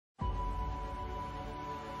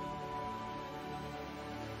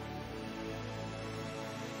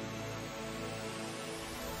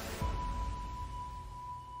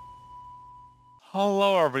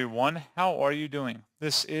Hello everyone, how are you doing?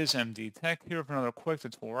 This is MD Tech here for another quick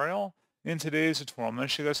tutorial. In today's tutorial, I'm going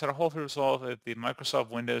to show you guys how to hopefully resolve if the Microsoft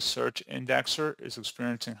Windows Search Indexer is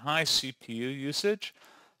experiencing high CPU usage.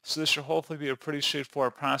 So this should hopefully be a pretty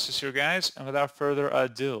straightforward process here, guys. And without further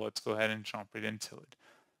ado, let's go ahead and jump right into it.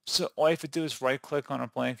 So all you have to do is right click on a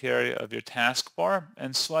blank area of your taskbar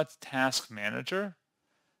and select Task Manager.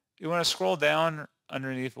 You want to scroll down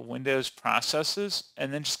underneath Windows Processes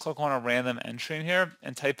and then just click on a random entry in here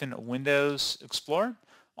and type in Windows Explorer.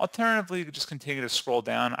 Alternatively, you could just continue to scroll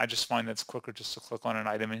down. I just find that's quicker just to click on an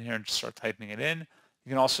item in here and just start typing it in. You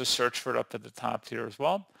can also search for it up at the top here as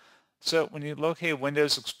well. So when you locate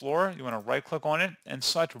Windows Explorer, you want to right click on it and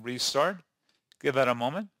select Restart. Give that a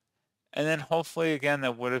moment. And then hopefully, again,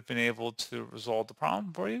 that would have been able to resolve the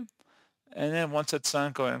problem for you. And then once it's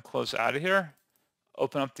done, go ahead and close out of here.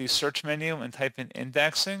 Open up the search menu and type in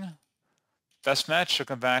indexing. Best match should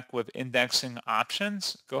come back with indexing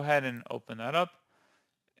options. Go ahead and open that up.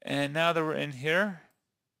 And now that we're in here,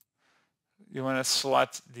 you want to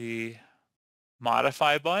select the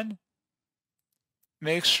modify button.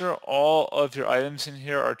 Make sure all of your items in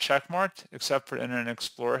here are checkmarked, except for Internet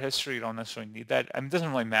Explorer history. You don't necessarily need that. I mean, it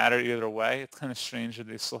doesn't really matter either way. It's kind of strange that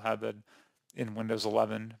they still have that in Windows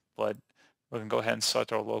 11, but we can go ahead and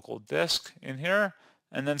select our local disk in here,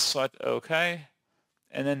 and then select OK.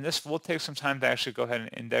 And then this will take some time to actually go ahead and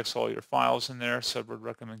index all your files in there, so I would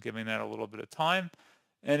recommend giving that a little bit of time.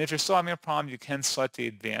 And if you're still having a problem, you can select the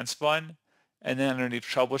Advanced button, and then underneath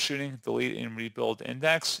Troubleshooting, Delete and Rebuild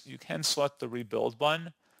Index, you can select the Rebuild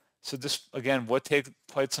button. So this, again, would take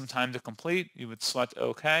quite some time to complete. You would select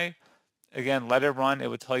OK. Again, let it run. It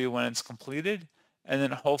would tell you when it's completed, and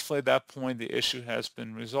then hopefully at that point the issue has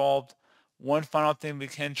been resolved. One final thing we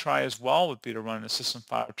can try as well would be to run a System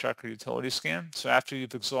File Checker utility scan. So after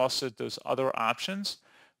you've exhausted those other options,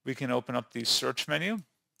 we can open up the search menu,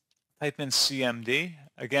 type in CMD.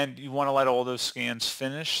 Again, you want to let all those scans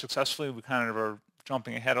finish successfully. We kind of are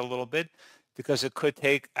jumping ahead a little bit because it could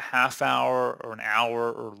take a half hour or an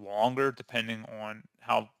hour or longer depending on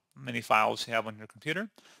how many files you have on your computer.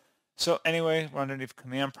 So anyway, we're underneath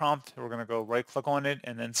command prompt. We're going to go right click on it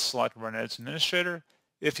and then select run as administrator.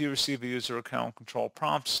 If you receive a user account control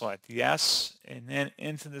prompt, select yes, and then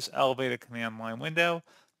into this elevated command line window,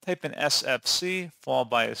 type in SFC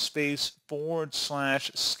followed by a space /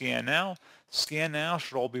 scan now. Scan now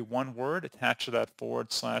should all be one word attached to that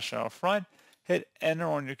 / out front. Hit enter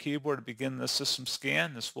on your keyboard to begin the system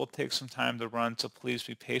scan. This will take some time to run, so please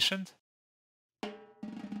be patient.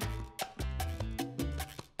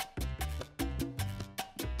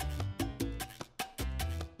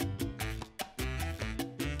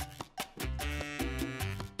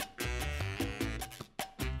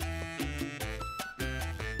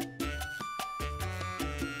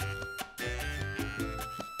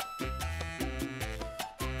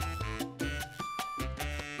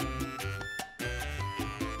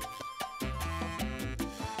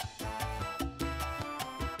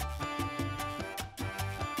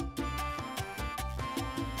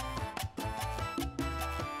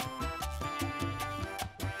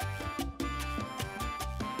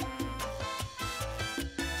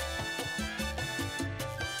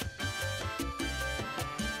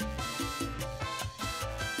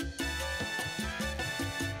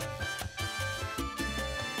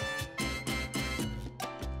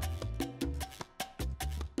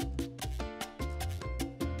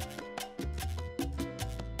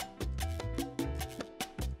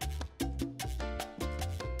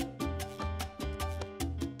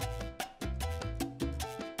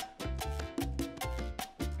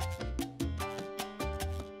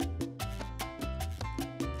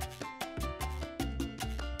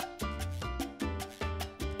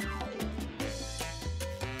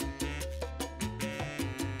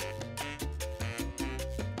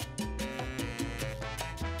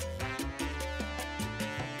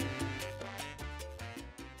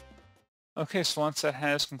 Okay, so once that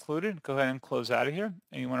has concluded, go ahead and close out of here,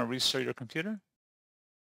 and you want to restart your computer.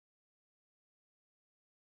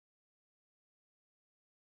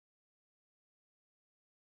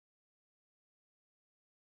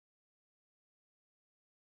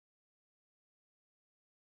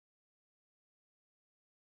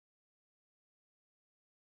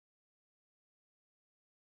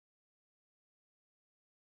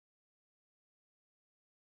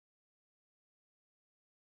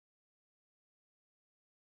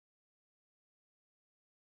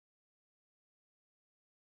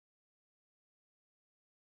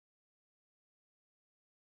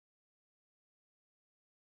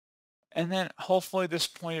 And then hopefully this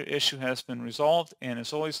pointer issue has been resolved. And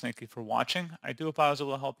as always, thank you for watching. I do hope I was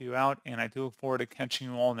able to help you out, and I do look forward to catching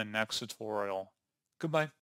you all in the next tutorial. Goodbye.